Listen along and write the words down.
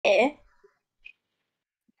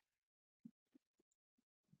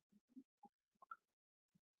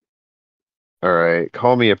All right,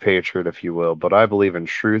 call me a patriot if you will, but I believe in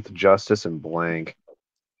truth, justice, and blank.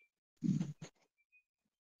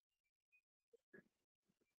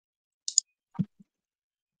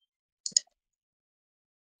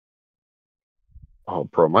 Oh,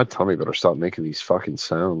 bro, my tummy better stop making these fucking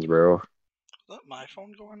sounds, bro. Is that my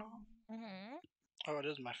phone going on? Mm-hmm. Oh, it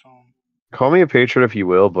is my phone. Call me a patriot if you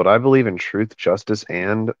will, but I believe in truth, justice,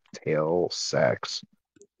 and tail sex.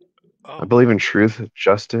 I Oh, believe in truth,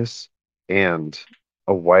 justice, and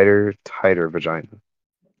a wider, tighter vagina.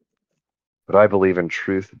 But I believe in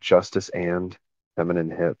truth, justice, and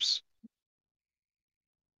feminine hips.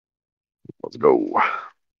 Let's go.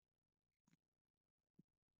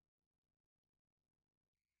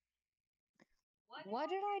 What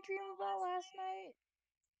did I dream about last night?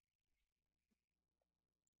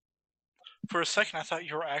 for a second I thought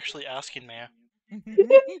you were actually asking me.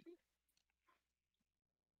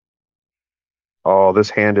 Oh, this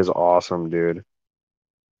hand is awesome, dude.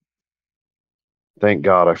 Thank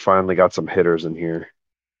God I finally got some hitters in here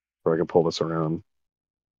where I can pull this around.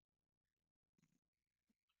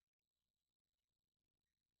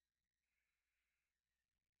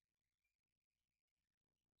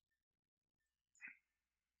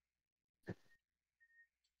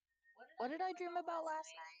 What did I dream about last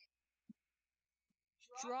night?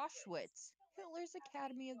 Auschwitz, Hitler's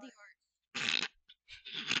Academy of the Arts.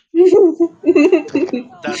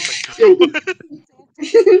 That's a good one.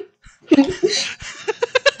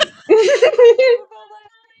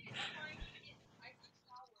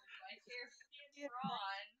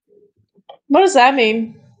 What does that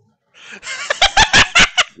mean?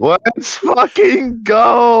 Let's fucking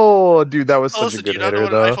go! Dude, that was such a Alyssa, do good you not know hitter,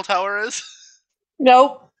 what an though. Eiffel Tower is?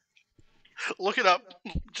 Nope. Look it up.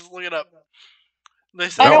 Just look it up. They I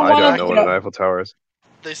say No, don't in the I don't want back. know to what an know. Eiffel Tower is.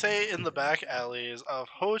 They say in the back alleys of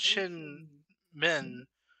Ho Chi Minh,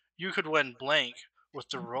 you could win blank with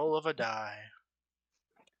the roll of a die.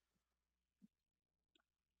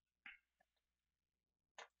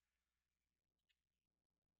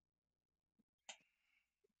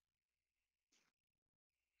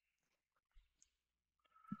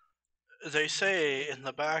 They say in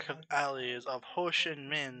the back of alleys of Ho Chi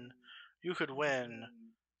Minh, you could win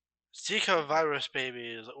Zika virus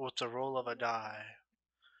babies with the roll of a die.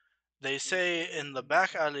 They say in the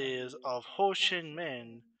back alleys of Ho Chi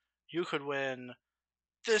Minh, you could win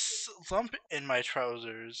this lump in my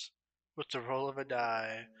trousers with the roll of a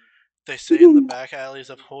die. They say in the back alleys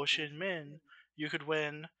of Ho Chi Minh, you could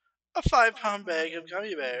win a 5 pound bag of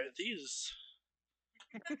gummy bears.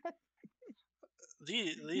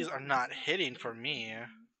 These are not hitting for me.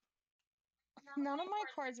 None of my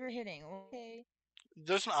cards were hitting. Okay.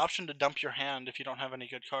 There's an option to dump your hand if you don't have any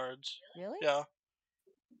good cards. Really? Yeah,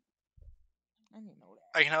 I didn't know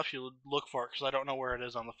that. I can help you look for it because I don't know where it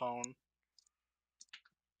is on the phone.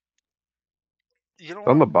 You don't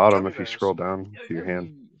On the want bottom, gummy if you bears. scroll down to your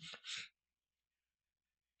hand.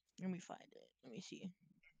 Let me find it. Let me see.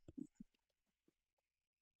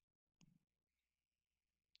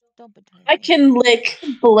 Don't betray I me. can lick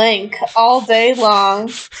blank all day long.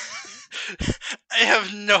 I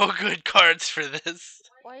have no good cards for this.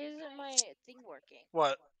 Why isn't my thing working?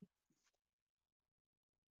 What?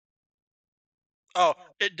 Oh,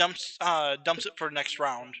 it dumps it for next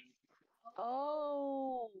round.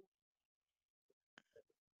 Oh.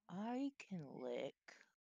 I can lick.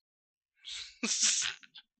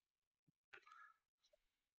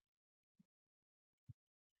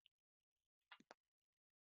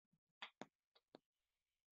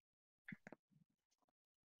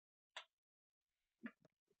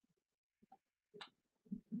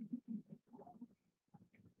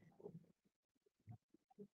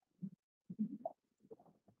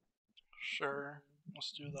 Sure,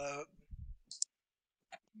 let's do that.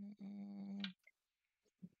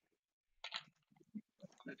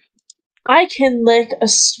 I can lick a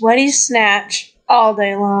sweaty snatch all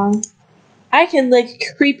day long. I can lick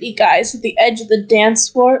creepy guys at the edge of the dance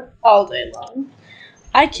floor all day long.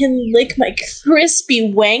 I can lick my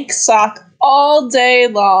crispy wank sock all day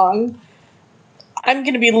long. I'm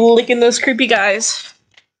gonna be licking those creepy guys.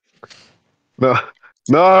 No,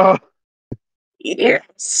 no.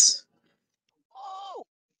 Yes. Oh!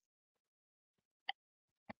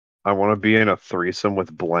 I want to be in a threesome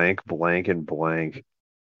with blank, blank, and blank.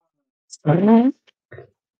 Ooh.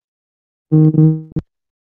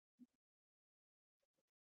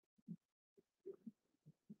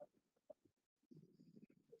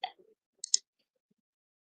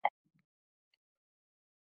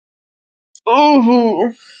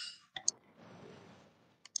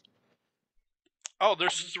 Oh,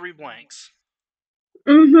 there's 3 blanks.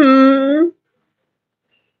 Mm-hmm.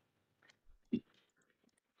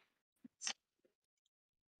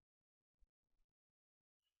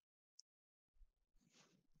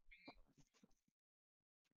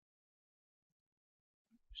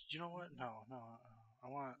 You know what? No. I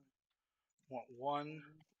want 1.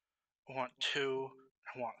 I want 2.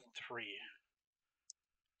 I want 3.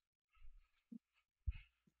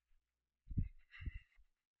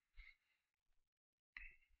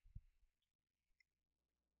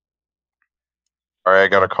 All right, I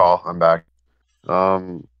got a call. I'm back. I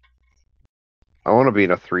want to be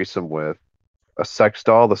in a threesome with a sex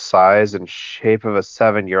doll the size and shape of a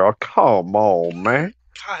 7-year-old. Come on, man.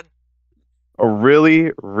 God, A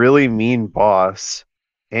really, really mean boss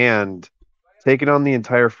and taking on the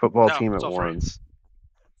entire football no, team it's at all free. once.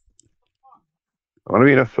 I want to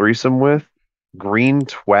be in a threesome with green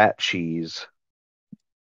twat cheese,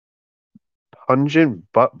 pungent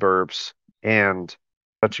butt burps, and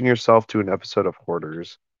touching yourself to an episode of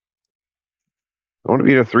Hoarders. I want to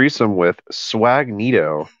be in a threesome with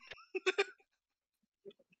Swagnito.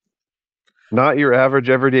 Not your average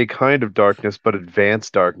everyday kind of darkness, but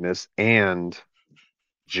advanced darkness and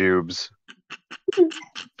Jubes.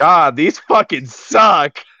 God, these fucking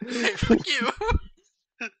suck. Hey, fuck you.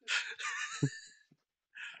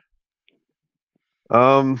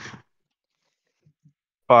 Um,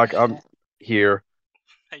 fuck, I'm here.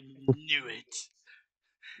 I knew it.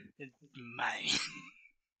 It's mine.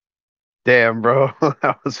 Damn, bro,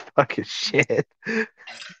 that was fucking shit. Intergalactic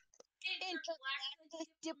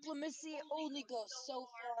diplomacy only goes so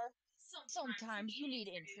far. Sometimes you need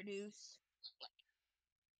to introduce.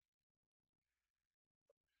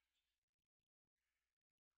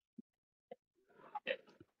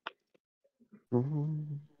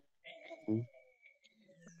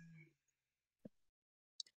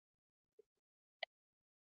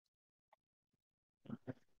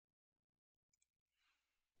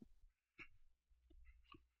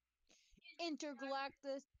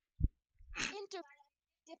 Intergalactic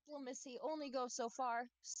diplomacy only goes so far.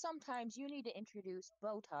 Sometimes you need to introduce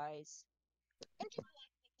bow ties. Intergalactic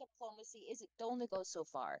diplomacy isn't only goes so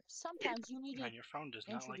far. Sometimes you need to Man, your phone does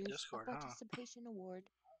not like introduce a Discord, huh? participation award.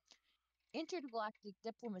 Intergalactic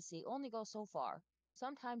diplomacy only goes so far.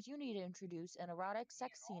 Sometimes you need to introduce an erotic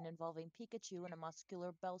sex scene involving Pikachu and a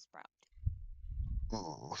muscular Bellsprout.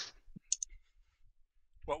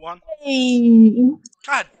 What one? Hey.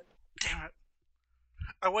 God damn it.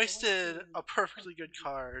 I wasted a perfectly good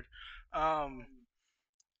card.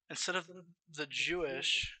 Instead of the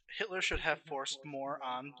Jewish, Hitler should have forced more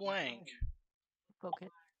on blank. Focus.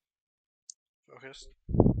 Focused.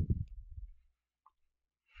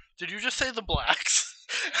 Did you just say the blacks?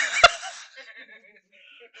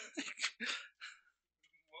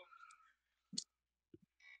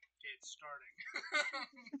 It's starting.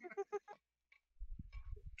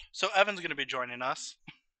 So Evan's gonna be joining us.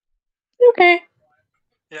 Okay.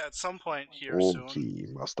 Yeah, at some point here soon. Okay,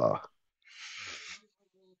 master.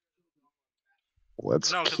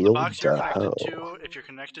 Let's No, because the kill box you're the connected hell. to, if you're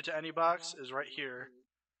connected to any box, is right here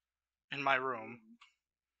in my room.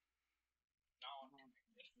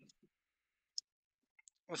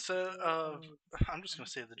 Instead of, I'm just gonna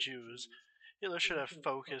say the Jews. Hitler should have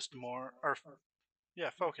focused more, or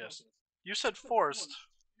yeah, focused. You said forced.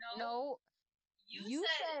 No, you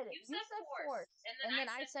said forced, and then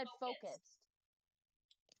I said focused.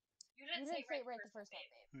 You didn't say it right the first time,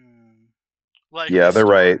 babe. Likely Yeah, they're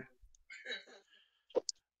right. story.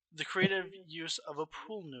 The creative use of a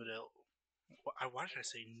pool noodle. Why did I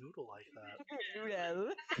say noodle like that?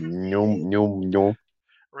 Noom, noom, noom.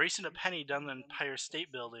 Racing a penny down the Empire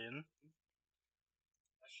State Building.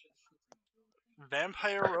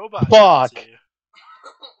 Vampire robot Fuck! Nazi.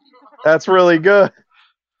 That's really good.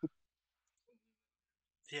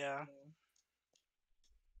 Yeah.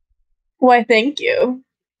 Why, thank you.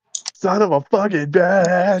 Son of a fucking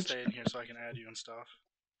bitch. Stay in here so I can add you and stuff.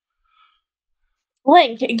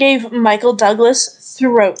 Link gave Michael Douglas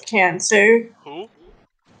throat cancer. Who?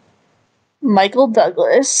 Michael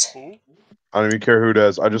Douglas. Who? I don't even care who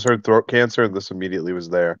does. I just heard throat cancer and this immediately was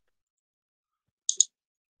there.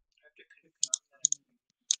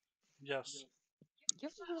 Yes. You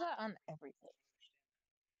have to do that on everything.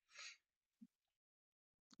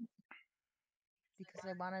 Because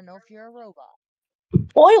I want to know if you're a robot.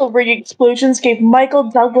 Oil rig explosions gave Michael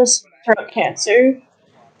Douglas throat cancer.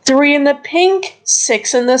 3 in the pink,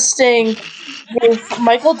 6 in the stink. Gave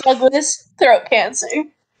Michael Douglas throat cancer.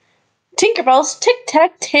 Tinkerbell's Tic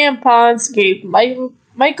Tac tampons gave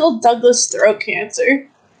Michael Douglas throat cancer.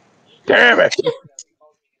 Damn it!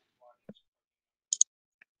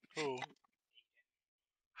 Who?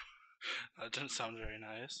 That didn't sound very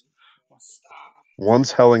nice.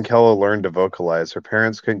 Once Helen Keller learned to vocalize, her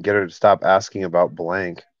parents couldn't get her to stop asking about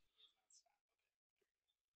blank.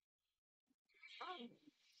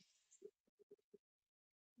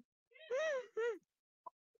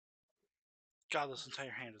 God, this entire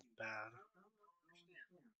hand is bad.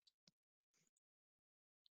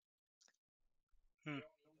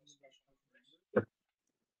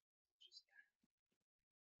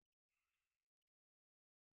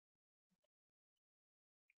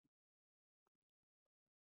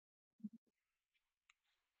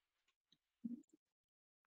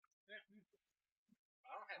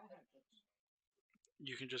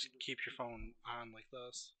 You can just keep your phone on like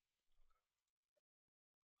this.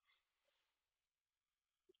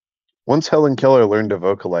 Once Helen Keller learned to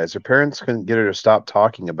vocalize, her parents couldn't get her to stop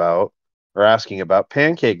talking about or asking about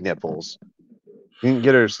pancake nipples. Couldn't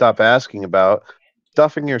get her to stop asking about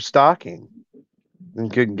stuffing your stocking.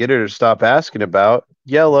 And couldn't get her to stop asking about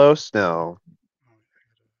yellow snow.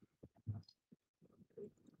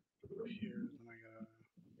 Here, then I gotta.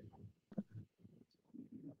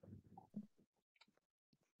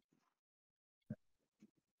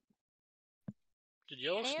 Did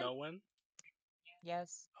Yellow Snow win?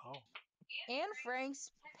 Yes. Oh. Anne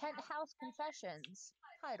Frank's Penthouse Confessions,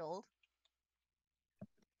 titled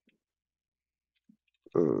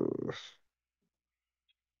Ugh.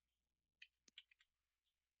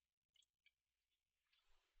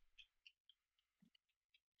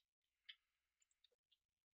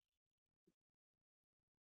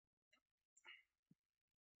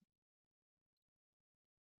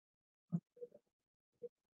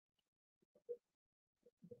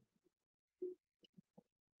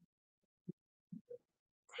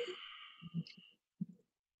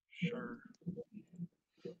 Sure.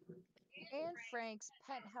 Anne Frank's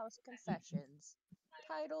Penthouse Confessions,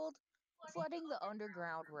 titled Flooding the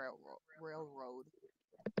Underground Railroad.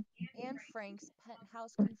 Anne Frank's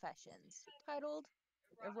Penthouse Confessions, titled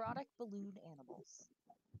Erotic Balloon Animals.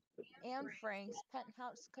 Anne Frank's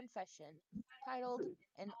Penthouse Confession, titled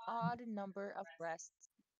An Odd Number of Breasts.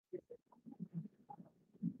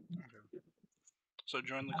 Okay. So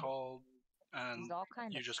join the call, and These all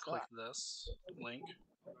kind you of just click suck, this link,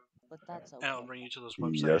 but that's and it'll okay. bring you to this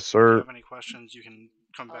Yes, website. If sir. you have any questions, you can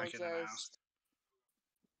come I'll back in and ask. just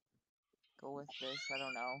go with this. I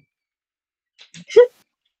don't know.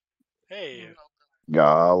 Hey.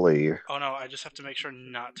 Golly. Oh no, I just have to make sure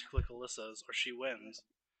not to click Alyssa's, or she wins.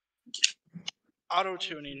 Auto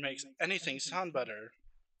tuning makes anything sound better,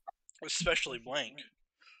 especially blank.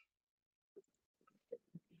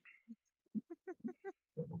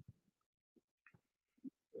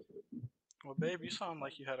 Well, babe, you sound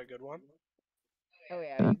like you had a good one. Oh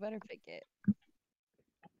yeah, you better pick it.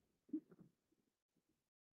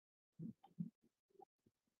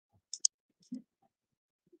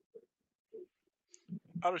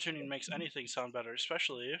 Auto tuning makes anything sound better,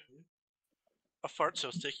 especially a fart so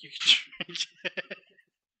thick you can drink it.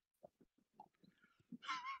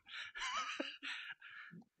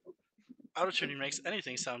 Auto tuning makes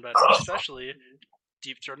anything sound better, especially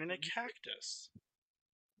deep throating a cactus.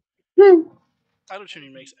 Auto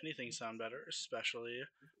tuning makes anything sound better, especially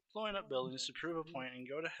blowing up buildings to prove a point and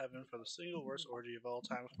go to heaven for the single worst orgy of all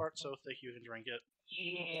time. A fart so thick you can drink it.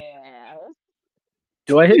 Yeah.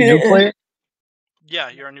 Do I hit new play? Yeah,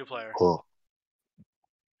 you're a new player. Oh.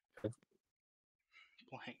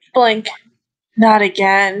 Blank. Blank. Not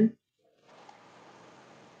again.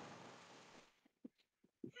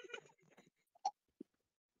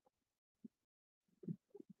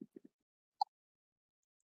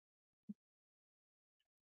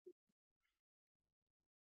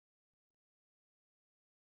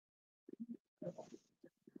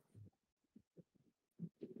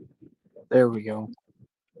 There we go.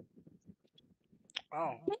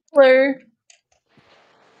 Oh, Hitler.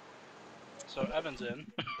 so Evan's in.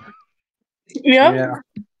 Yep. Yeah.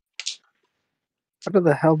 How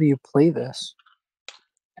the hell do you play this?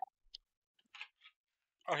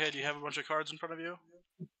 Okay, do you have a bunch of cards in front of you?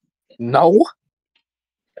 No.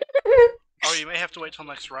 Oh, you may have to wait till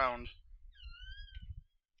next round.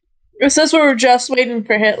 It says we were just waiting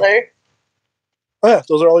for Hitler. Oh yeah,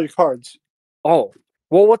 those are all your cards. Oh.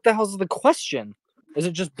 Well, what the hell's the question? Is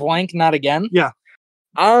it just blank, not again? Yeah.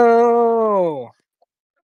 Oh.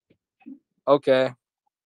 Okay.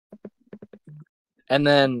 And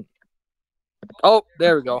then. Oh,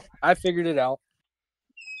 there we go. I figured it out.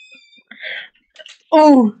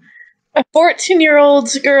 Oh, a 14-year-old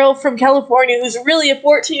girl from California who's really a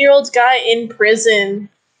 14-year-old guy in prison.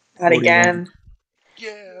 Not 41. again.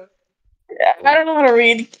 Yeah. I don't know how to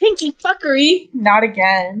read. Kinky fuckery. Not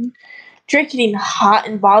again. Drake getting hot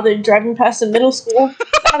and bothered driving past a middle school.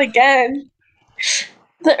 Not again.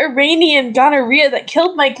 The Iranian gonorrhea that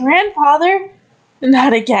killed my grandfather.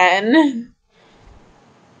 Not again.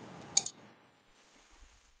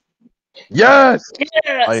 Yes.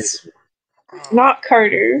 Yes. Oh, Not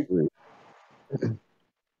Carter.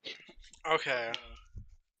 okay.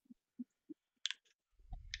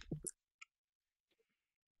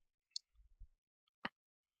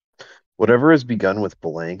 Whatever has begun with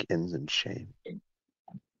blank ends in shame.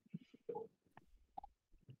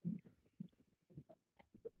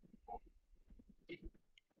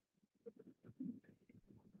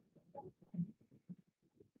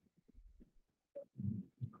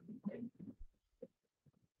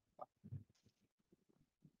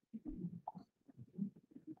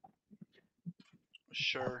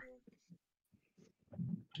 Sure.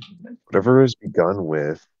 Whatever has begun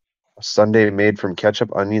with a sundae made from ketchup,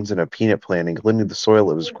 onions, and a peanut plant, including the soil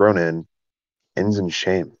it was grown in, ends in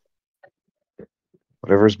shame.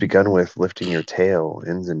 Whatever has begun with lifting your tail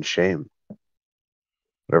ends in shame.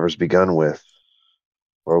 Whatever's begun with,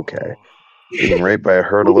 okay, being raped by a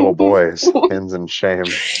herd of little boys ends in shame.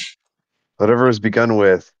 Whatever has begun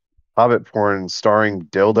with hobbit porn starring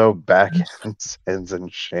dildo backends ends in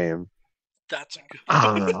shame. That's a good.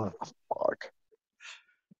 Ah, fuck.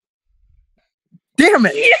 Damn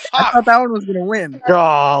it! I Fuck. thought that one was gonna win.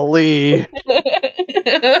 Golly.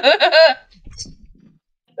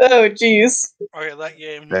 Oh, jeez. Okay, that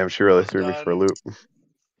game. Damn, she really was threw me for a done. loop.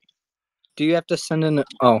 Do you have to send in?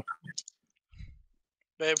 Oh,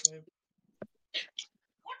 Babe. What's in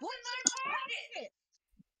my pocket?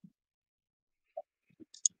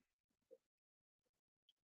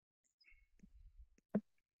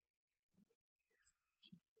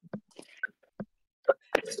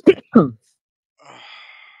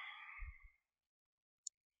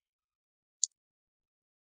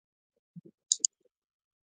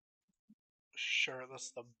 Sure,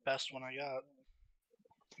 that's the best one I got.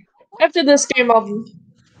 After this game, I'll.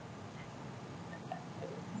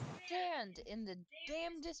 Stand in the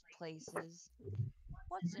damnedest places.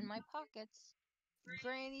 What's in my pockets?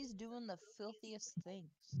 Granny's doing the filthiest things.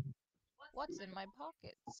 What's in my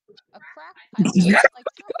pockets? A crack pipe that looks like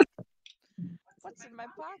chalk. What's in my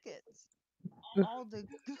pockets? All the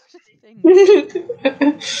good things.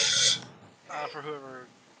 For whoever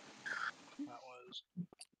that was.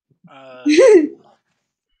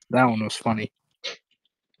 that one was funny.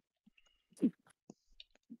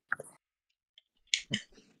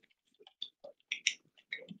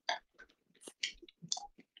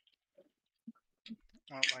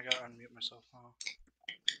 Oh, I gotta unmute myself now.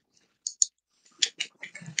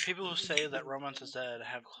 People who say that romance is dead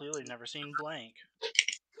have clearly never seen blank.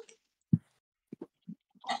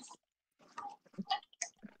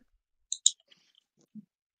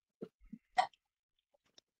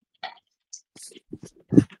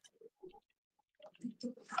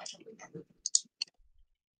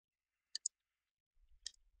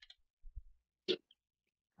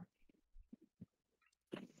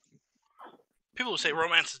 People who say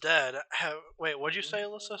romance is dead have. Wait, what'd you say,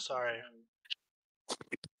 Alyssa? Sorry.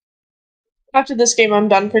 After this game, I'm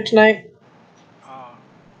done for tonight. Oh.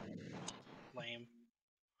 Lame.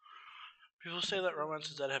 People who say that romance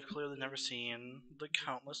is dead have clearly never seen the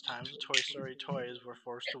countless times the Toy Story toys were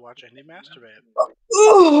forced to watch Andy masturbate.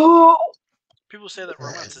 People who say that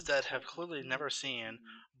romance is dead have clearly never seen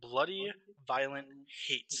bloody, violent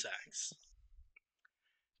hate sex.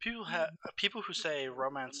 People who say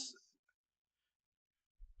romance.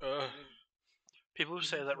 People who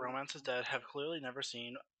say that romance is dead have clearly never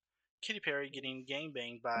seen Katy Perry getting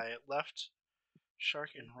gangbanged by left shark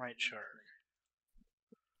and right shark.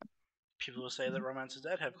 People who say that romance is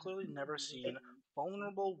dead have clearly never seen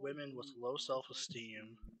vulnerable women with low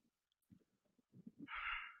self-esteem.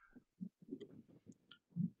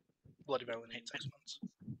 Bloody, violent hate sex ones.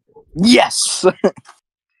 Yes.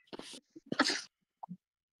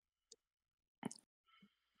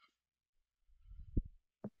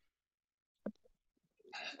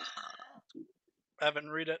 Evan,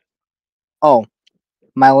 read it. Oh,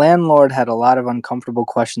 my landlord had a lot of uncomfortable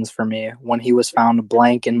questions for me when he was found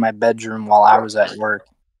blank in my bedroom while I was at work.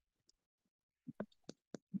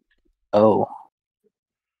 Oh.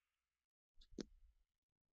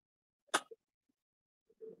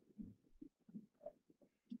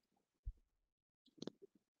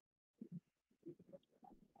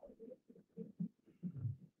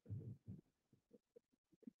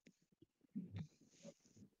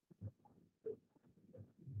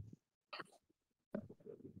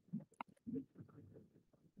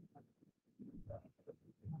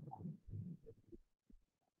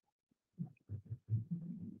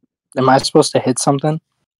 Am I supposed to hit something?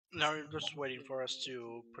 No, you're just waiting for us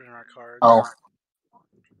to put in our cards. Oh.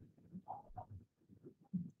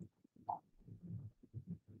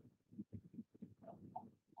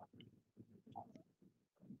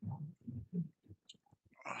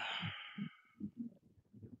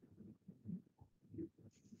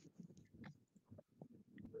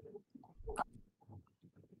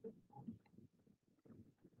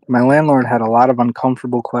 My landlord had a lot of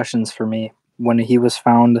uncomfortable questions for me when he was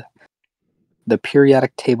found the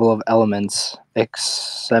periodic table of elements,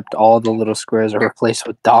 except all the little squares are replaced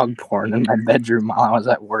with dog porn in my bedroom while I was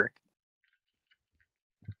at work.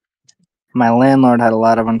 My landlord had a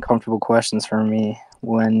lot of uncomfortable questions for me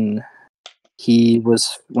when he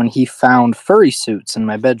found furry suits in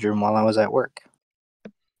my bedroom while I was at work.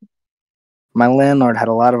 My landlord had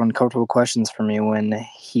a lot of uncomfortable questions for me when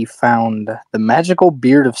he found the magical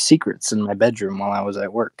beard of secrets in my bedroom while I was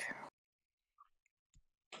at work.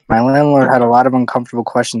 My landlord had a lot of uncomfortable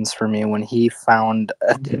questions for me when he found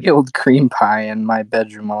a day-old cream pie in my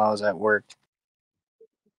bedroom while I was at work.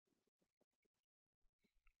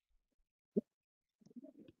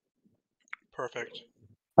 Perfect.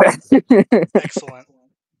 Excellent.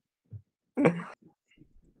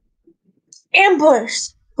 Ambush!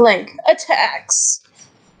 Blank attacks.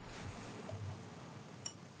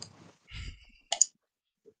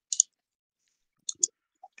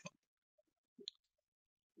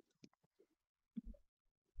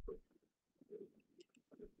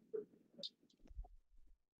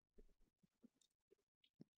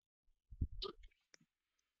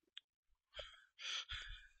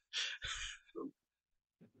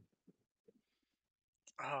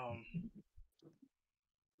 Um,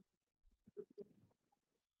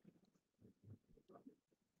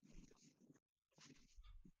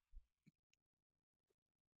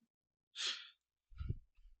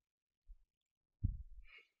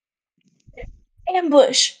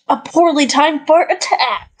 Ambush! A poorly timed fart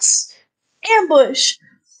attacks. Ambush!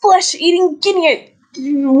 Flesh-eating guinea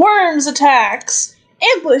worms attacks.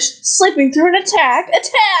 Ambush! Slipping through an attack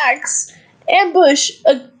attacks. Ambush!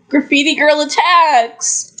 A graffiti girl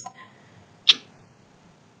attacks.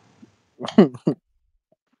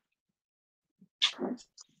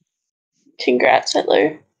 Congrats,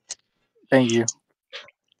 Hitler. Thank you.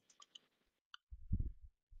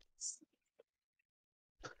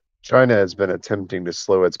 China has been attempting to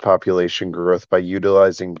slow its population growth by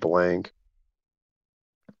utilizing blank.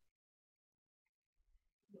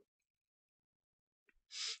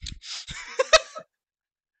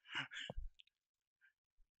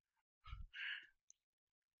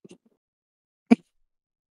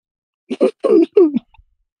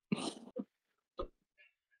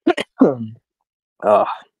 Ugh.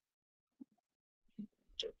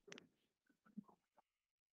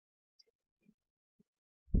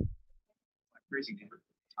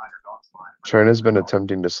 China's been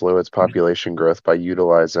attempting to slow its population growth by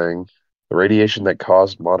utilizing the radiation that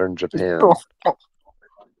caused modern Japan.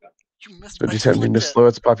 you missed Been my attempting to flick it. slow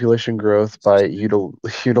its population growth by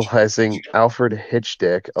utilizing Alfred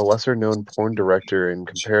Hitchcock, a lesser-known porn director, in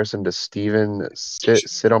comparison to Steven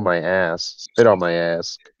Sit on my ass. Spit on my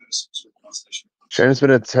ass. China's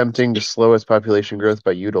been attempting to slow its population growth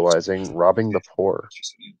by utilizing robbing the poor.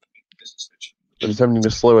 Been attempting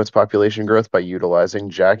to slow its population growth by utilizing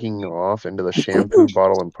jacking off into the shampoo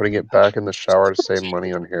bottle and putting it back in the shower to save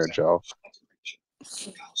money on hair gel.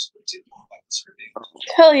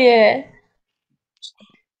 Hell yeah.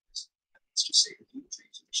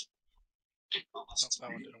 Nope, that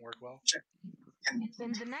one didn't work well.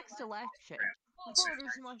 In the next election,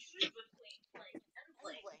 voters must.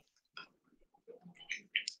 Anyway.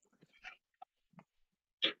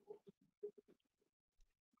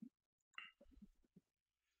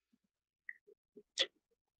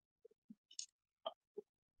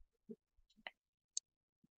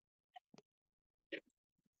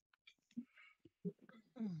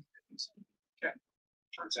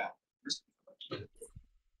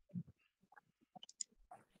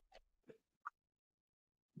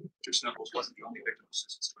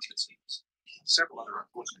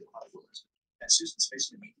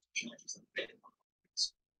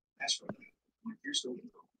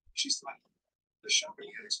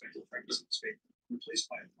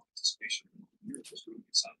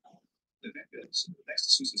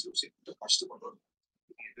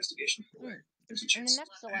 In the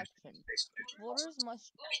next election, voters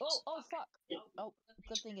must. Oh, fuck. Oh,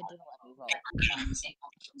 good thing it didn't let me vote.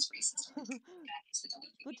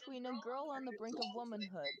 Between a girl on the brink of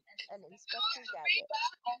womanhood and Inspector Gadget.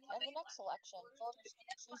 In the next election, voters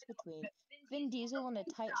need to choose between Vin Diesel in a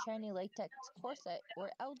tight, shiny latex corset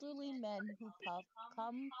or elderly men who come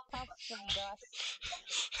puffs of dust.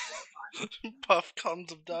 Puff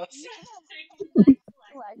comes of dust. In the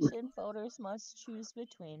next election, voters must choose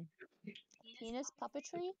between penis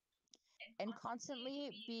puppetry and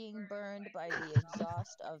constantly being burned by the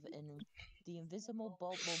exhaust of the invisible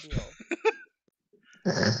boatmobile.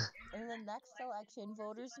 In the next election,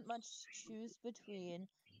 voters must choose between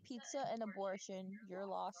pizza and abortion, your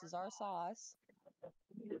loss is our sauce,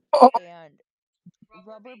 and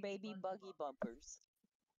rubber baby buggy bumpers.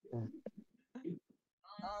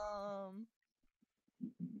 Um,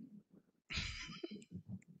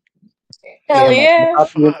 Hell Damn it!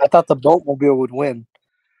 yeah. I thought the boatmobile would win.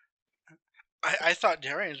 I thought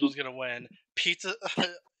Darian's was gonna win. Pizza,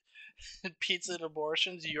 pizza and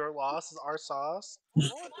abortions. Your loss is our sauce. well,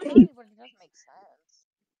 it's funny, but it doesn't make sense.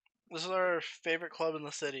 This is our favorite club in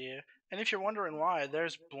the city. And if you're wondering why,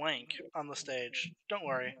 there's blank on the stage. Don't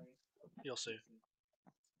worry, you'll see.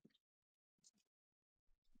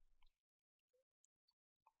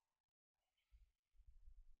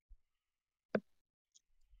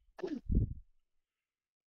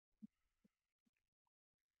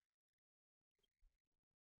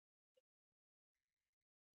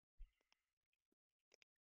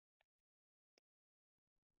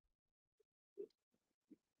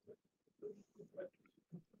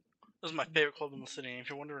 This is my favorite club in the city. And if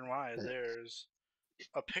you're wondering why, there's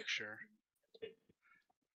a picture.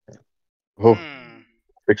 Oh, Hmm.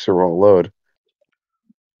 Pixar won't load.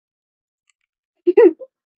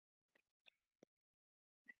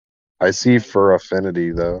 I see fur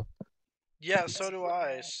affinity though. Yeah, so do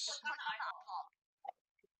I.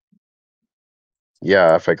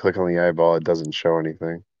 Yeah, if I click on the eyeball, it doesn't show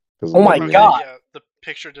anything. Doesn't Oh let my me Okay, in. God. yeah, the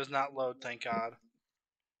picture does not load, thank God.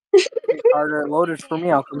 Carter, loaded for me. Can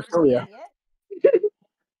I'll you come show you. see it?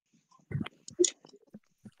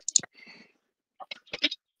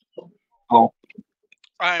 Oh,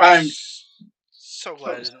 I'm so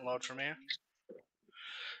glad it didn't load for me.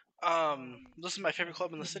 This is my favorite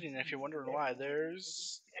club in the city, and if you're wondering why,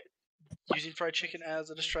 there's using fried chicken as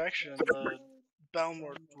a distraction in the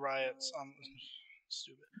Belmore riots.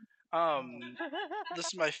 Stupid. This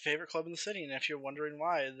is my favorite club in the city, and if you're wondering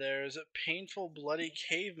why, there's painful, bloody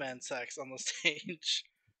caveman sex on the stage.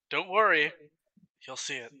 Don't worry, you'll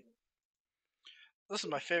see it. This is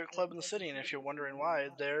my favorite club in the city, and if you're wondering why,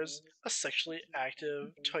 there's a sexually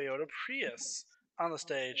active Toyota Prius on the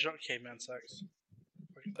stage. Don't caveman sex.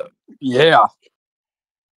 yeah.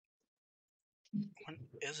 When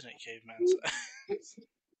isn't it caveman sex?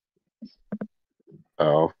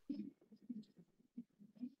 Oh,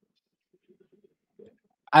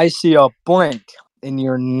 I see a blank in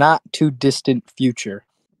your not too distant future.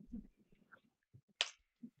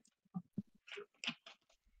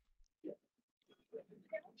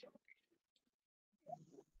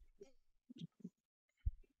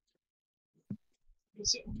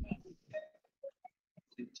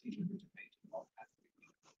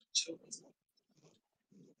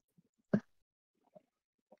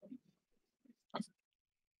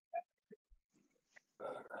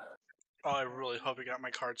 Oh, I really hope I got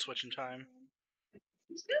my card switch in time.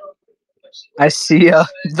 I see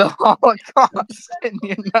the Holocaust in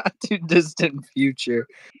your not too distant future.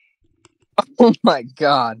 Oh my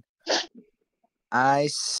God. I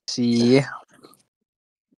see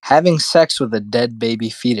having sex with a dead baby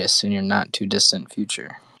fetus in your not too distant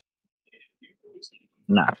future.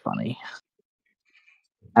 Not funny.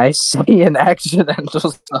 I see an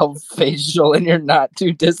accidental self facial in your not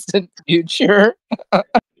too distant future.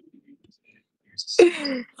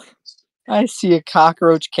 I see a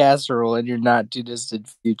cockroach casserole in your not too distant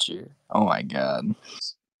future. Oh my God.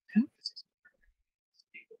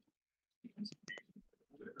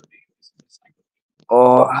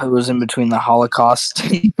 Oh, I was in between the Holocaust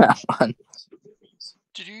and that one.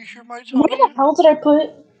 Did you hear my Where tummy? the hell did I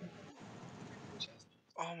put?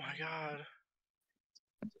 Oh my god.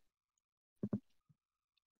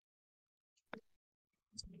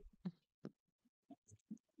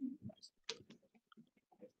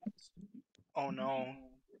 Oh no.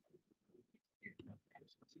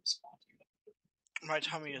 My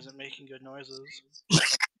tummy isn't making good noises.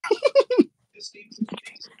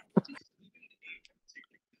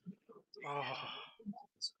 Oh.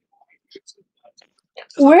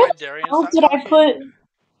 Is that Where why the Darian's hell not did I talking? put?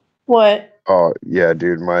 What? oh yeah,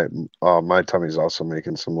 dude. My tummy's also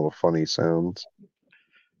making some little funny sounds.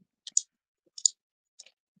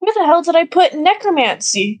 Where the hell did I put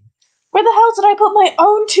necromancy? Where the hell did I put my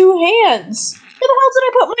own 2 hands? Where the hell did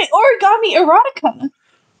I put my origami erotica?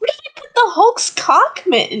 Where did I put the Hulk's cock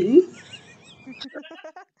mitten?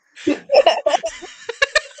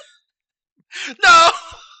 No!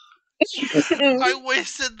 I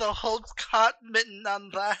wasted the Hulk's cot mitten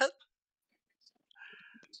on that.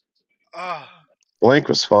 Ah. Blank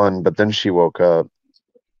was fun, but then she woke up.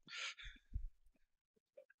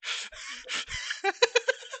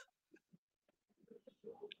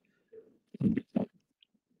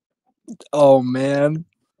 Oh man.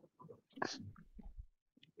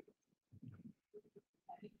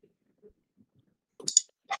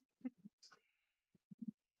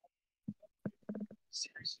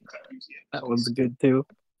 That was good too.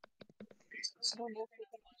 I don't know if you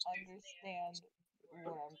can understand where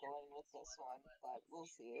I'm going with this one, but we'll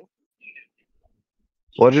see.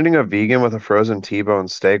 Bludgeoning a vegan with a frozen T-bone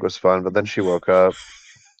steak was fun, but then she woke up.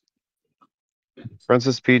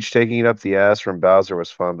 Princess Peach taking it up the ass from Bowser was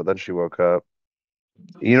fun, but then she woke up.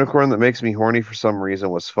 A unicorn that makes me horny for some reason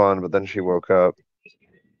was fun, but then she woke up.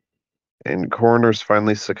 And coroners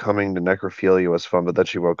finally succumbing to necrophilia was fun, but then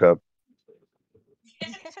she woke up.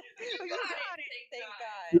 Yes! Oh, you got it! Thank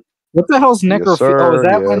God! What the hell's Yes, necrophilia? Oh, is sir.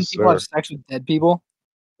 that when Yes, people have sir. sex with dead people?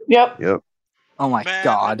 Yep. Yep. Oh my Man,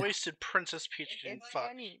 god. I wasted Princess Peach getting It's fucked.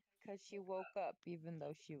 funny, because she woke up even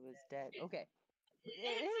though she was dead. Okay. It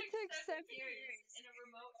took 7 years in a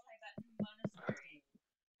remote Tibetan monastery,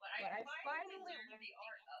 but I finally learned the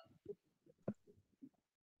art of...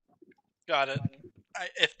 Got it.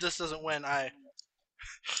 If this doesn't win, I...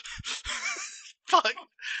 Fuck.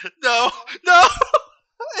 No! No!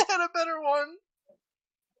 I had a better one!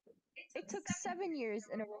 It took 7 years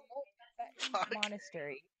in a remote Tibetan Fuck.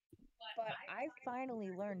 monastery, but I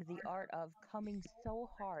finally learned the art of coming so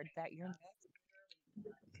hard that you're...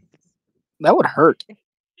 That would hurt.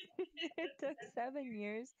 It took 7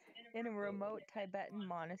 years in a remote Tibetan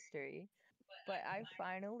monastery, but I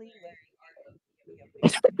finally learned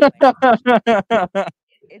the art of...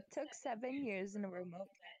 It took 7 years in a remote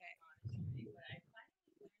Tibetan monastery.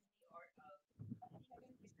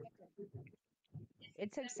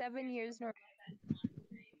 It took 7 years in a the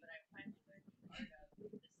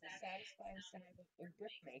satisfying sound a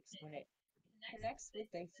brick makes when it connects with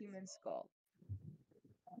the human skull.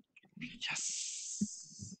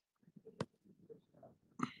 Yes!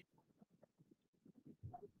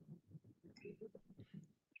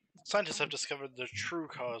 Scientists have discovered the true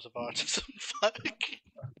cause of autism. Fuck.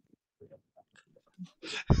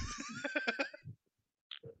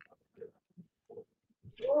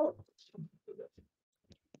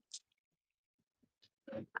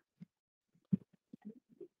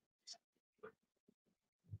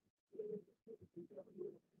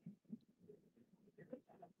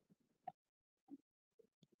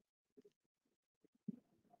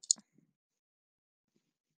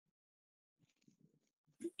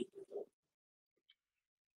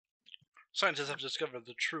 Scientists have discovered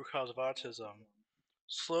the true cause of autism.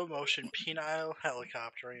 Slow motion penile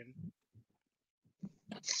helicoptering.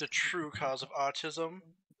 The true cause of autism.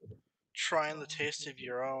 Trying the taste of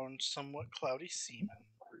your own somewhat cloudy semen.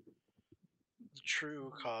 The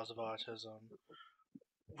true cause of autism.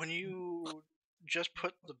 When you just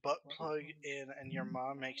put the butt plug in and your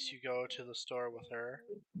mom makes you go to the store with her.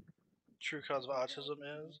 True cause of autism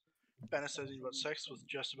is fantasizing about sex with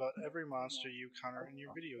just about every monster you encounter in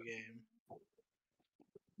your video game.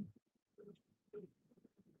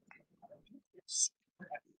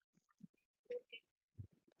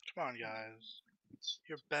 Come on, guys.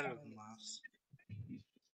 You're better than this.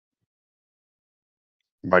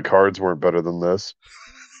 My cards weren't better than this.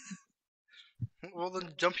 Well, then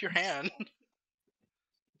jump your hand.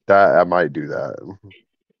 That I might do that.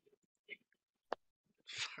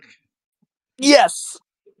 Yes.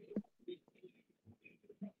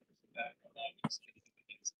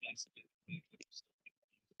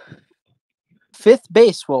 Fifth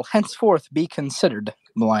base will henceforth be considered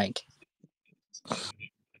blank.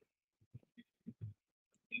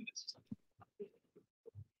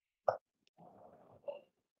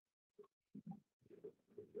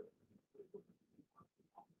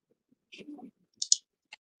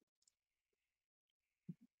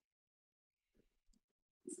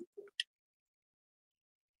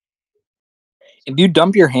 If you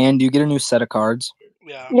dump your hand, do you get a new set of cards?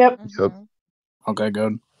 Yeah. Yep. Yep. Okay,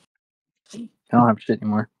 good. I don't have shit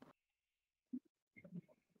anymore.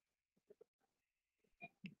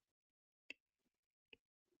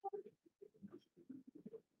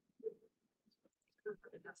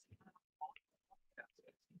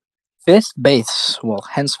 Fifth base will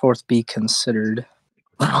henceforth be considered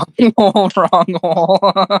Wrong hole.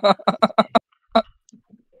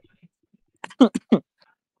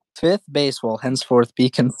 Fifth base will henceforth be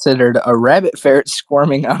considered a rabbit ferret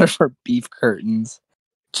squirming out of her beef curtains.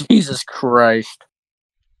 Jesus Christ.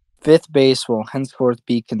 Fifth base will henceforth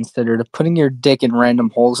be considered putting your dick in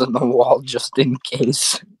random holes in the wall just in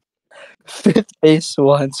case. Fifth base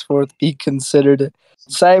will henceforth be considered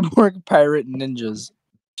cyborg pirate ninjas.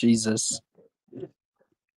 Jesus.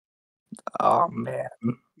 Oh, man.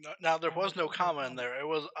 Now, there was no comma in there. It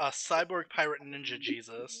was a cyborg pirate ninja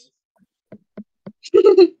Jesus.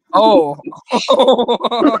 Oh.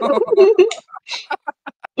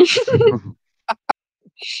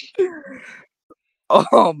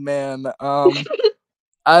 Oh, man. I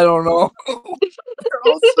don't know. They're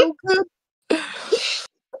all so good.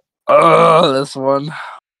 Oh, this one.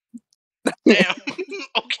 Damn.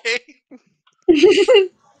 Okay.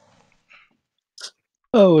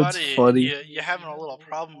 Oh, it's Buddy, funny. you having a little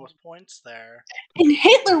problem with points there. And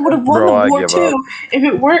Hitler would have won Bro, the I war give too up. if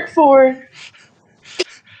it weren't for.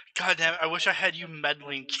 God damn it, I wish I had you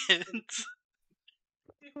meddling kids.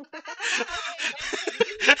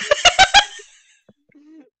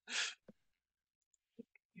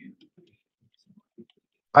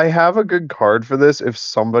 I have a good card for this if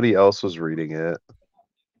somebody else was reading it.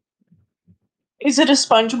 Is it a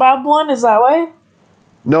SpongeBob one? Is that why?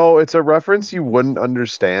 No, it's a reference you wouldn't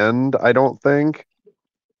understand, I don't think.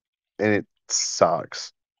 And it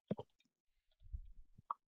sucks.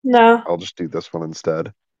 No. I'll just do this one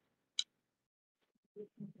instead.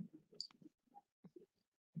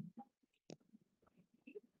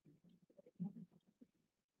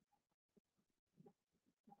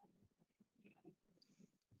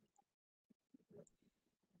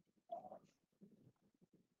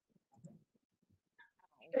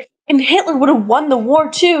 And Hitler would have won the war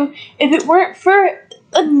too if it weren't for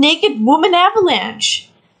a naked woman avalanche.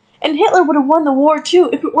 And Hitler would have won the war too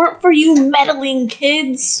if it weren't for you meddling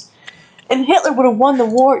kids. And Hitler would have won the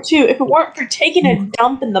war too if it weren't for taking a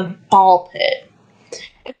dump in the ball pit.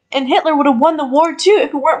 And Hitler would have won the war too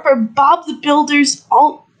if it weren't for Bob the Builder's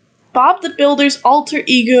alter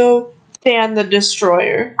ego, Dan the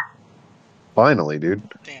Destroyer. Finally, dude.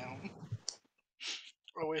 Damn.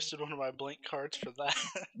 I wasted one of my blank cards for that.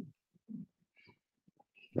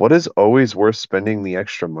 What is always worth spending the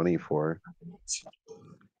extra money for?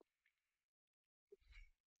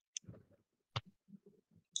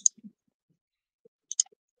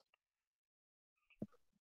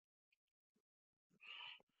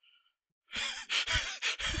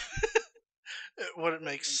 It wouldn't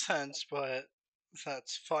make sense, but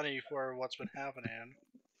that's funny for what's been happening.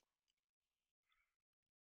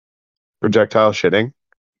 Projectile shitting?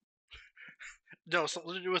 No,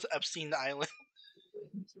 something to do with Epstein Island.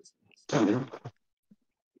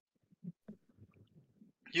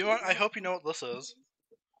 You know what? I hope you know what this is.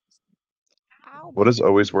 What is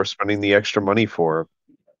always worth spending the extra money for?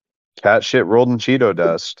 Cat shit rolled in Cheeto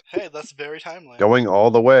dust. Hey, that's very timely. Going all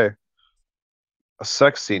the way. A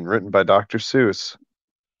sex scene written by Dr. Seuss.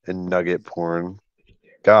 And nugget porn.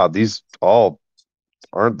 God, these all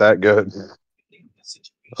aren't that good.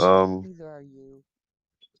 Neither are you.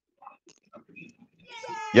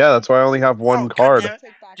 Yeah, that's why I only have one Oh, card. goddammit.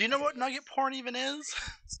 Do you know what nugget porn even is?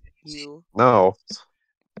 You. No.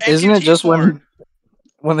 Isn't it Amputee just porn.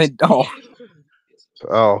 when they don't?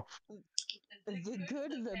 Oh. The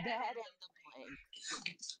good, the bad, and the blank.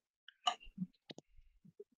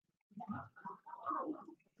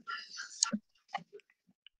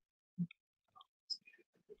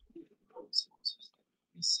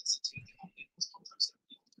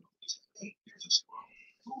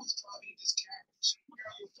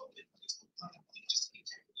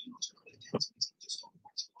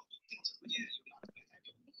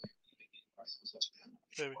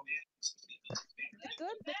 Baby. The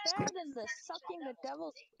good, the bad, and the sucking the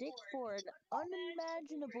devil's dick for an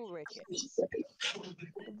unimaginable riches. The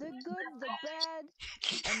good, the bad,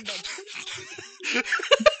 and the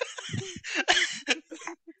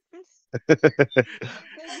the good,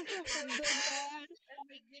 the bad.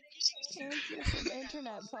 Answer from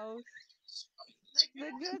internet posts.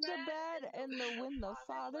 The good, the bad, and the when the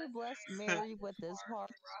Father blessed Mary with his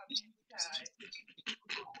heart.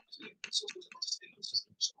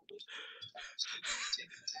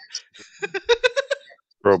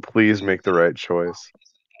 Bro, please make the right choice.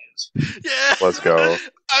 Yeah. Let's go.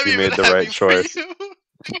 I'm You even made the happy right for choice. you.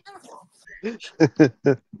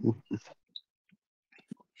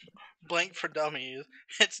 Blank for Dummies.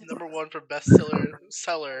 It's #1 for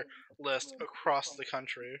bestseller list across the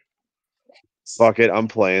country. Fuck it, I'm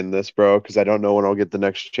playing this, bro, because I don't know when I'll get the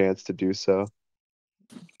next chance to do so.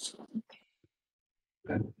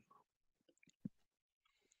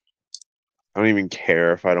 I don't even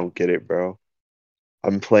care if I don't get it, bro.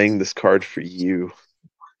 I'm playing this card for you.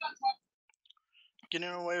 Getting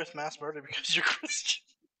away with mass murder because you're Christian.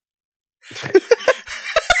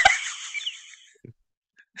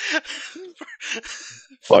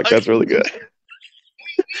 Fuck, that's really good.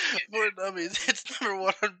 For dummies, it's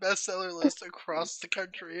 #1 on bestseller list across the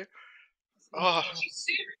country. Oh,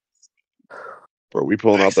 Bro, we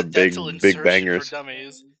pulling out the accidental big insertion bangers. for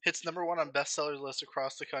dummies. Hits #1 on bestseller list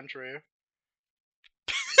across the country.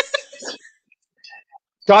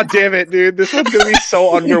 God damn it, dude. This one's gonna be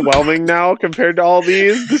so underwhelming now compared to all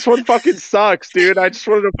these. This one fucking sucks, dude. I just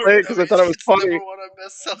wanted to For play it because I dummies, thought it was it's funny. #1 on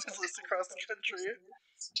bestsellers list across the country.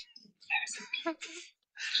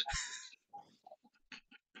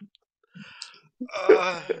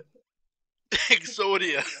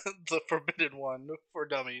 Exodia, the forbidden one for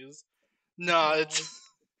dummies. Nah,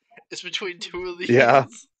 it's between two of these. Yeah.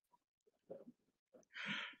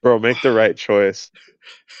 Bro, make the right choice.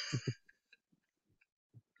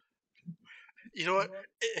 You know what?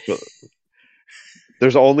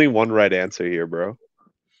 There's only one right answer here, bro.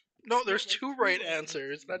 No, there's two right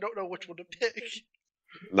answers, and I don't know which one to pick.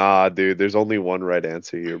 Nah, dude, there's only one right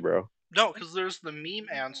answer here, bro. No, because there's the meme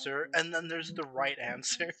answer, and then there's the right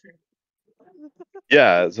answer.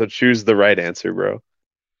 Yeah, so choose the right answer, bro.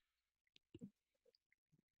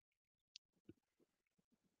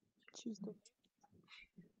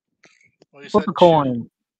 Well, you Flip said a coin.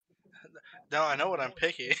 No, I know what I'm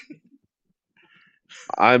picking.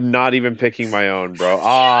 I'm not even picking my own, bro.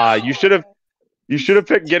 Ah, you should have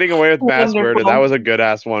picked getting away with mass murder. That Wonderful. was a good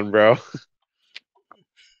ass one, bro.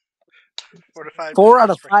 4 to 5. 4 out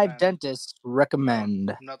of 5 recommend. dentists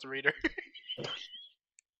recommend. I'm not the reader.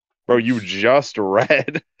 Bro, you just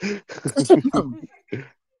read.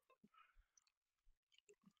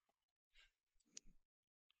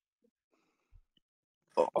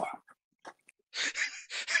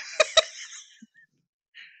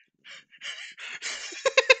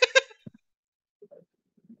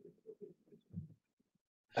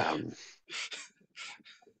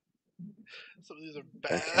 Some of these are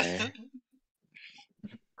bad. Okay.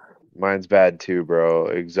 Mine's bad too, bro.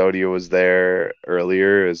 Exodia was there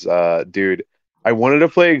earlier. Dude, I wanted to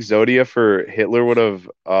play Exodia for Hitler would have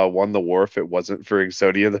won the war if it wasn't for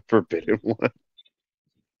Exodia, the forbidden one.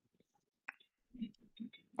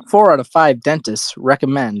 4 out of 5 dentists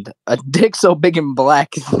recommend a dick so big and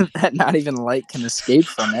black that not even light can escape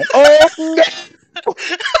from it. Oh no!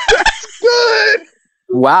 That's good.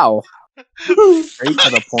 Wow. Straight to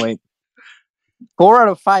the point. 4 out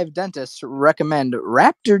of 5 dentists recommend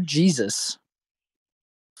Raptor Jesus.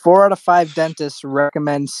 4 out of 5 dentists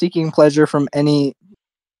recommend seeking pleasure from any.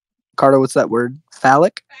 Carter, what's that word?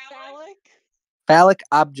 Phallic? Phallic? Phallic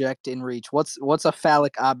object in reach. What's a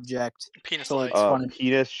phallic object? Penis So like. it's funny.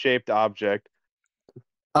 Penis-shaped object.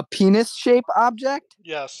 A penis-shaped object?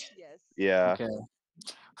 Yes. Yes. Yeah. Okay.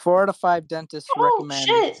 4 out of 5 dentists Oh recommend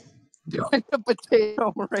shit! doing a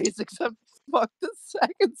potato raise, except fuck the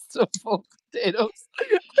second so full of potatoes.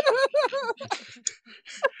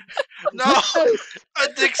 No! A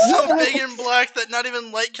dick so big and black that not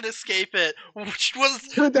even light can escape it. Which was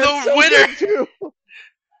Dude, the that's so winner! good too.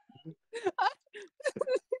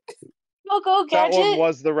 Go That one gadget.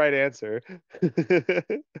 was the right answer.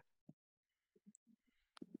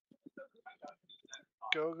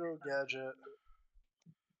 Go gadget.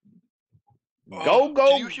 Go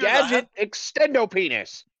Did you hear gadget extendo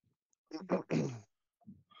penis.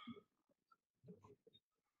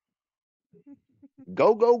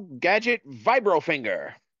 Go gadget vibro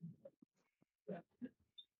finger.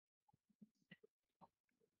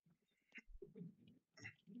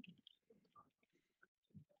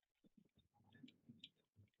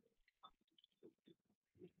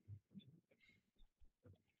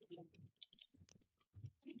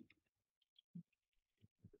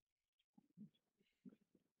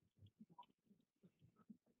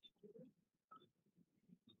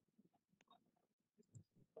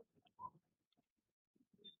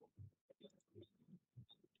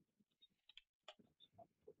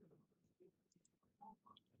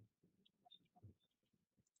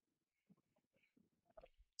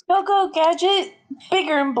 Go gadget.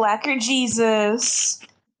 Bigger and blacker Jesus.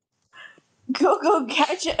 Go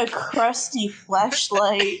gadget. A crusty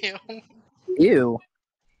flashlight. Ew. Ew.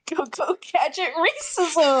 Go gadget.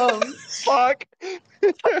 Racism. Fuck.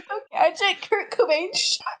 Go gadget. Kurt Cobain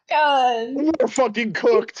shotgun. We're fucking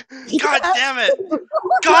cooked. God damn it!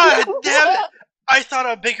 God damn it! I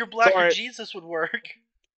thought a bigger, blacker Sorry. Jesus would work.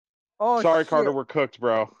 Oh, Sorry, shit. Carter, we're cooked,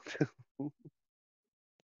 bro.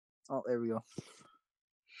 Oh, there we go.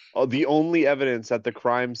 Oh, the only evidence at the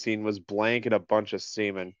crime scene was blank and a bunch of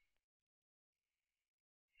semen.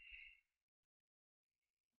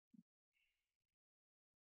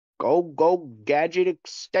 Go, gadget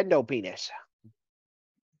extendo penis.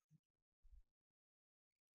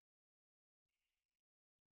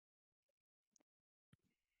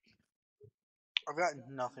 I've got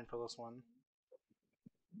nothing for this one.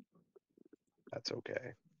 That's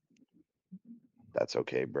okay. That's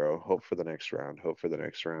okay, bro. Hope for the next round. Hope for the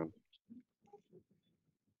next round.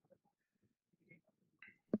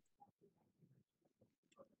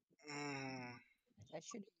 I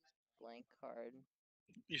should use blank card.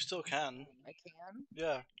 You still can. I can?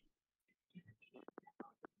 Yeah.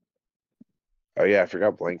 Oh yeah, I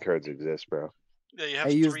forgot blank cards exist, bro. Yeah, you I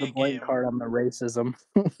have used 3 the a blank game. card on the racism.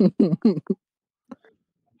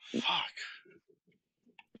 Fuck.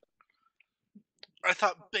 I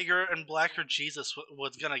thought bigger and blacker Jesus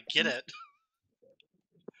was gonna get it.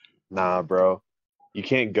 Nah, bro. You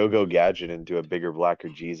can't go gadget into a bigger, blacker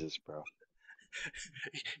Jesus, bro.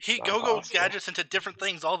 He Not go possible. gadgets into different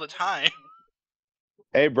things all the time.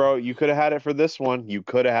 Hey, bro, you could have had it for this one. You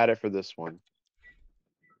could have had it for this one.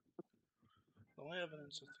 The only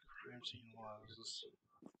evidence of the crime scene was.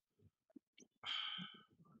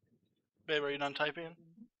 Babe, are you done typing?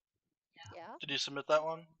 Yeah? Did you submit that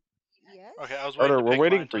one? Yes? Okay, I was waiting Carter, to we're pick mine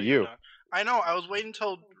waiting for until you were you. done. I know, I was waiting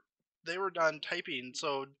until they were done typing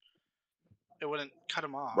so it wouldn't cut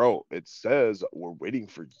them off. Bro, it says we're waiting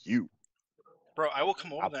for you. Bro, I will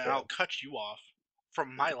come over Out there and there. I'll cut you off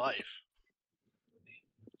from my life.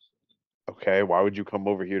 Okay, why would you come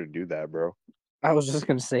over here to do that, bro? I was just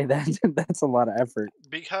gonna say that. That's a lot of effort.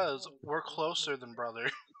 Because we're closer than brother.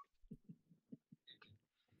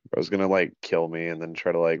 Bro's gonna like kill me and then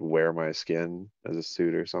try to like wear my skin as a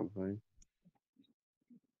suit or something.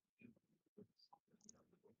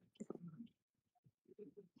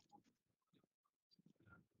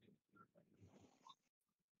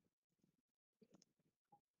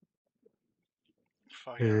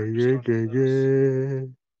 Fuck it, we're just gonna do this.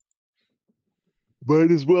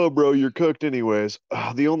 Might as well, bro. You're cooked anyways.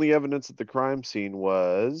 The only evidence at the crime scene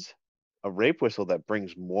was a rape whistle that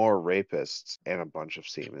brings more rapists and a bunch of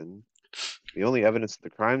semen. The only evidence at the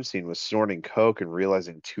crime scene was snorting coke and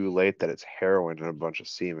realizing too late that it's heroin and a bunch of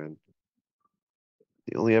semen.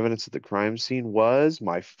 The only evidence at the crime scene was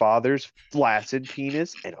my father's flaccid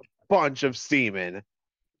penis and a bunch of semen.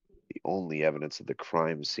 The only evidence at the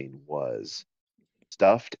crime scene was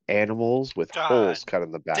stuffed animals with God holes cut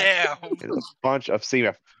in the back damn. and a bunch of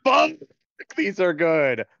semen. Fuck! These are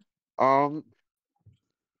good. Golly.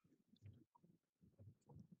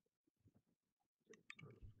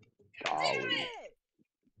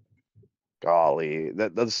 Golly.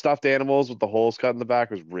 The stuffed animals with the holes cut in the back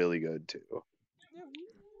was really good too. What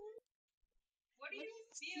do you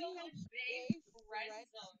feel when Bay friend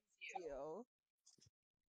you?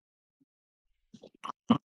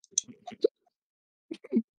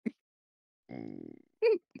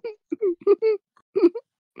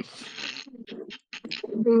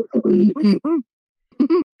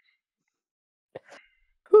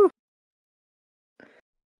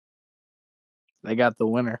 They got the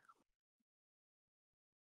winner.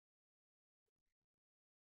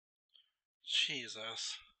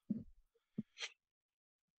 Jesus.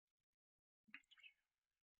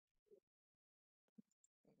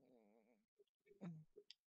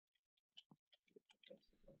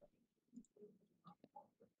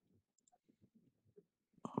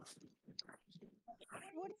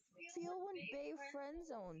 What do you feel when Bay friend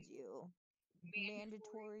zones you?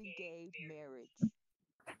 Mandatory gay marriage.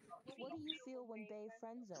 What do you feel when Bay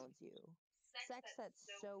friend zones you? Sex that's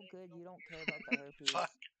so good you don't care about the herpes. Fuck.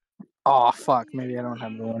 Oh What fuck! do you Maybe I feel don't when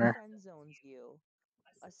have the Bay winner. friend zones you?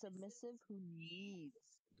 A submissive who needs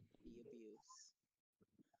the abuse.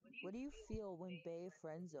 What do you feel when Bay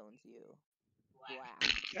friend zones you? Black.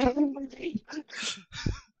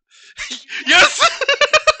 Yes!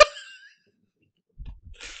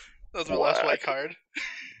 That was my last white Black. card.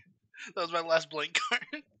 That was my last blank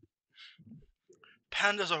card.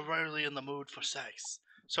 Pandas are rarely in the mood for sex,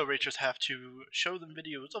 so racers have to show them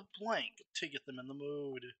videos of blank to get them in the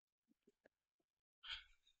mood.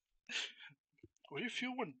 What do you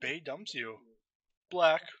feel when Bay dumps you?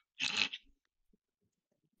 Black.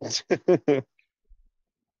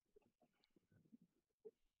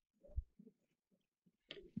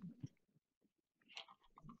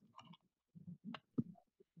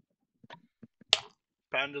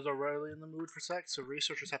 Pandas are rarely in the mood for sex, so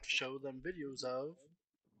researchers have to show them videos of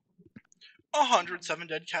 107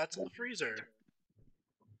 dead cats in the freezer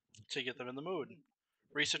to get them in the mood.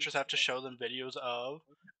 Researchers have to show them videos of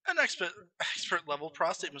An expert level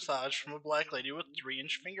prostate massage from a black lady with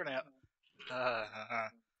 3-inch fingernail.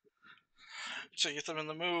 To get them in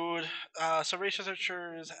the mood. So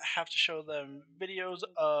researchers have to show them videos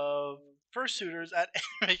of fursuiters at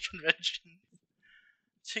anime conventions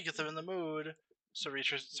to get them in the mood. So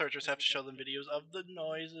researchers have to show them videos of the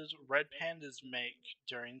noises red pandas make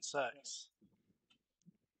during sex.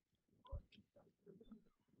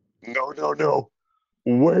 No, no, no.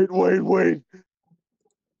 Wait.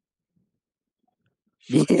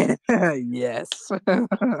 Yeah, yes.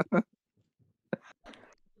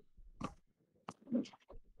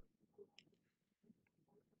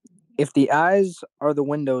 If the eyes are the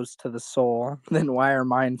windows to the soul, then why are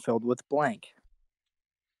mine filled with blank?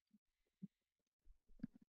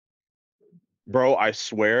 Bro, I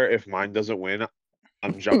swear if mine doesn't win,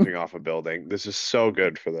 I'm jumping off a building. This is so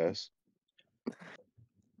good for this.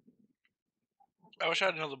 I wish I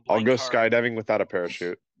had another I'll blank go card. skydiving without a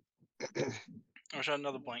parachute. I wish I had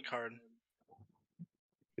another blank card.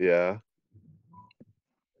 Yeah.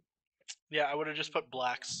 Yeah, I would have just put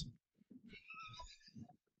blacks.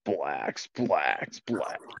 Blacks.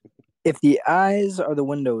 If the eyes are the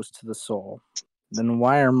windows to the soul, then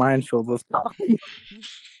why are mine filled with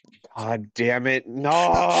God damn it.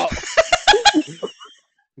 No.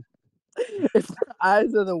 If the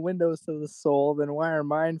eyes are the windows to the soul, then why are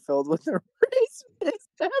mine filled with race-based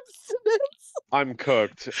abstinence? I'm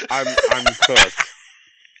cooked. I'm cooked.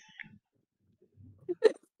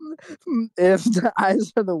 If the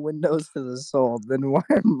eyes are the windows to the soul, then why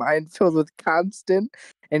are mine filled with constant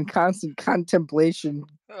contemplation,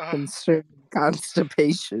 concern,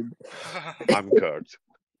 constipation? I'm cooked.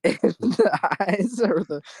 If the eyes are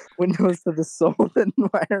the windows to the soul, then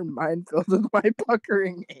why are mine filled with my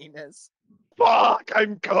puckering anus? Fuck,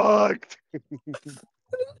 I'm cooked.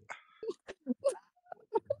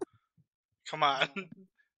 Come on.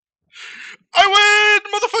 I win,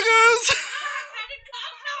 motherfuckers!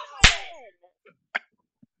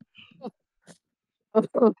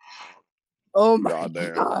 Oh my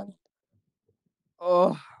Goddamn. god.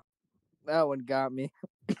 Oh, that one got me.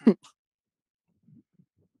 Goddamn.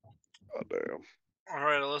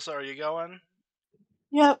 Alright, Alyssa, are you going?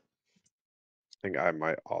 Yep. I think I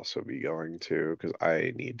might also be going to because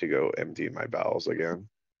I need to go empty my bowels again.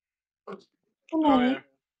 Good Oh, night. yeah.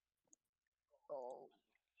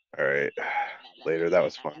 All right. Later. That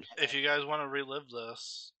was fun. If you guys want to relive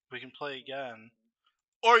this, we can play again.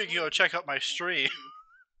 Or you can go check out my stream.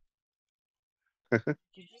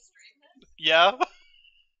 Yeah?